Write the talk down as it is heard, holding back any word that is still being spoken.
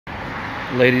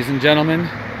Ladies and gentlemen,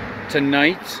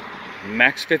 tonight,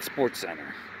 Max Fit Sports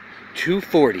Center,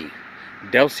 240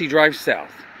 Delsea Drive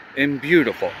South in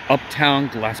beautiful uptown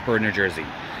Glassboro, New Jersey.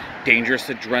 Dangerous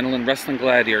Adrenaline Wrestling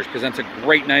Gladiators presents a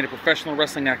great night of professional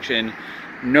wrestling action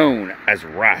known as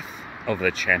Wrath of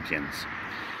the Champions.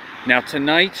 Now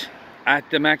tonight at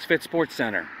the Max Fit Sports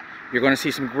Center, you're going to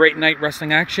see some great night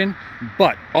wrestling action,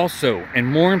 but also, and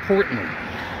more importantly,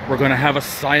 we're going to have a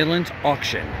silent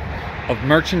auction of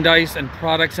merchandise and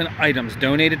products and items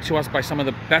donated to us by some of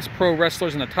the best pro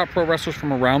wrestlers and the top pro wrestlers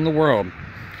from around the world.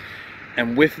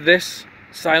 And with this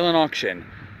silent auction,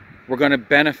 we're going to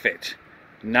benefit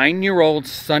 9-year-old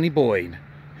Sonny Boyd,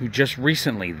 who just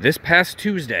recently, this past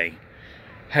Tuesday,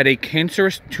 had a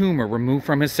cancerous tumor removed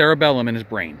from his cerebellum in his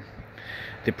brain.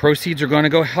 The proceeds are going to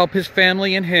go help his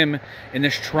family and him in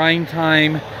this trying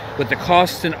time with the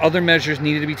costs and other measures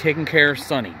needed to be taken care of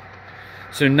Sonny.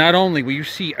 So not only will you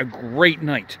see a great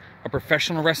night of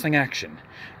professional wrestling action,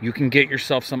 you can get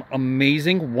yourself some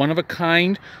amazing,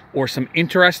 one-of-a-kind, or some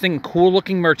interesting,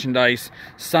 cool-looking merchandise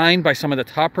signed by some of the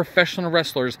top professional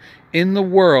wrestlers in the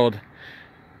world.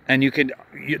 And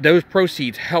those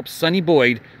proceeds help Sonny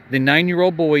Boyd, the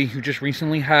 9-year-old boy who just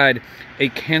recently had a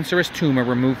cancerous tumor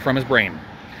removed from his brain.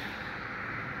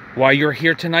 While you're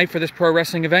here tonight for this pro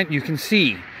wrestling event, you can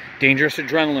see Dangerous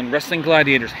Adrenaline Wrestling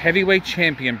Gladiators heavyweight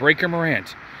champion Breaker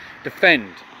Morant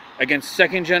defend against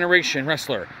second-generation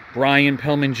wrestler Brian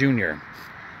Pillman Jr.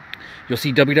 You'll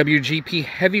see WWGP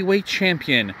heavyweight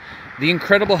champion, the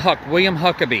Incredible Huck, William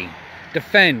Huckabee,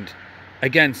 defend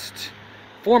against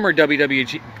former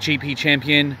WWGP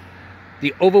champion,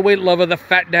 the overweight lover, the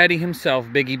Fat Daddy himself,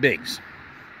 Biggie Biggs.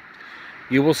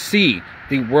 You will see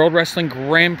the World Wrestling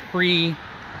Grand Prix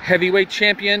heavyweight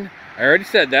champion, I already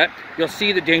said that. You'll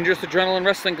see the Dangerous Adrenaline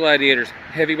Wrestling Gladiators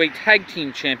heavyweight tag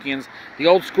team champions, the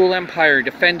Old School Empire,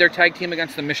 defend their tag team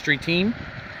against the Mystery Team,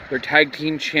 their tag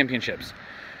team championships.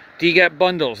 DAWG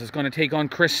Bundles is going to take on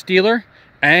Chris Steeler,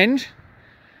 and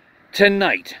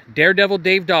tonight, Daredevil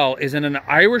Dave Dahl is in an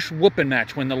Irish whooping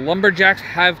match when the Lumberjacks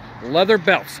have leather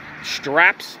belts,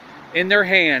 straps in their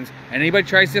hands, and anybody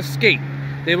tries to escape,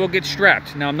 they will get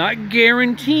strapped. Now, I'm not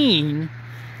guaranteeing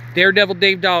Daredevil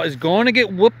Dave Dahl is going to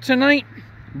get whooped tonight,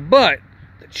 but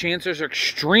the chances are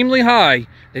extremely high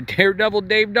that Daredevil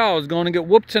Dave Dahl is going to get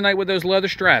whooped tonight with those leather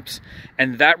straps.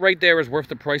 And that right there is worth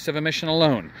the price of admission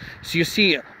alone. So you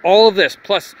see all of this,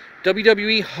 plus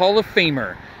WWE Hall of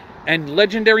Famer and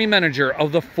legendary manager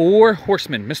of the Four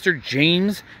Horsemen, Mr.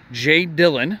 James J.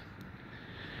 Dillon.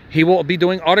 He will be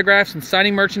doing autographs and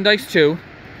signing merchandise too.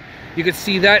 You can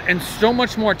see that and so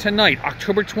much more tonight,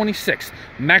 October 26th,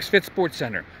 Max Fit Sports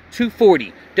Center,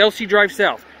 240 Delsea Drive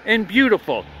South in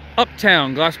beautiful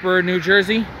uptown Glassboro, New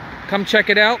Jersey. Come check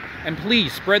it out, and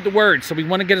please spread the word. So we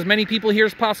want to get as many people here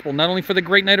as possible, not only for the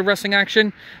great night of wrestling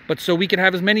action, but so we can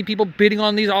have as many people bidding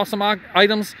on these awesome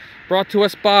items brought to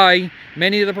us by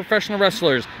many of the professional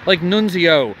wrestlers like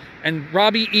Nunzio and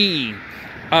Robbie E.,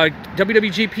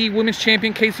 WWGP Women's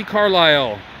Champion Casey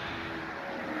Carlisle,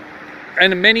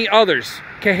 and many others,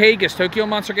 Cahagas, Tokyo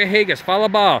Monster Cahagas,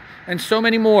 Falaba, and so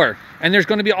many more. And there's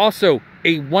going to be also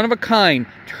a one-of-a-kind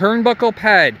turnbuckle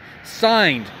pad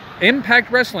signed, Impact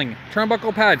Wrestling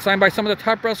turnbuckle pad signed by some of the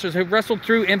top wrestlers who've wrestled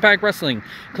through Impact Wrestling,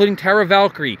 including Tara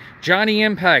Valkyrie, Johnny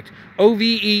Impact,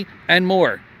 OVE, and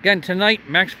more. Again, tonight,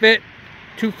 Max Fit,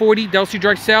 240 Delsea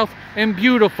Drive South in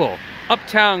beautiful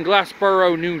uptown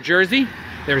Glassboro, New Jersey.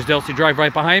 There's Delsea Drive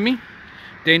right behind me.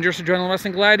 Dangerous Adrenaline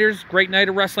Wrestling Gladiators, great night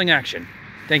of wrestling action.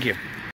 Thank you.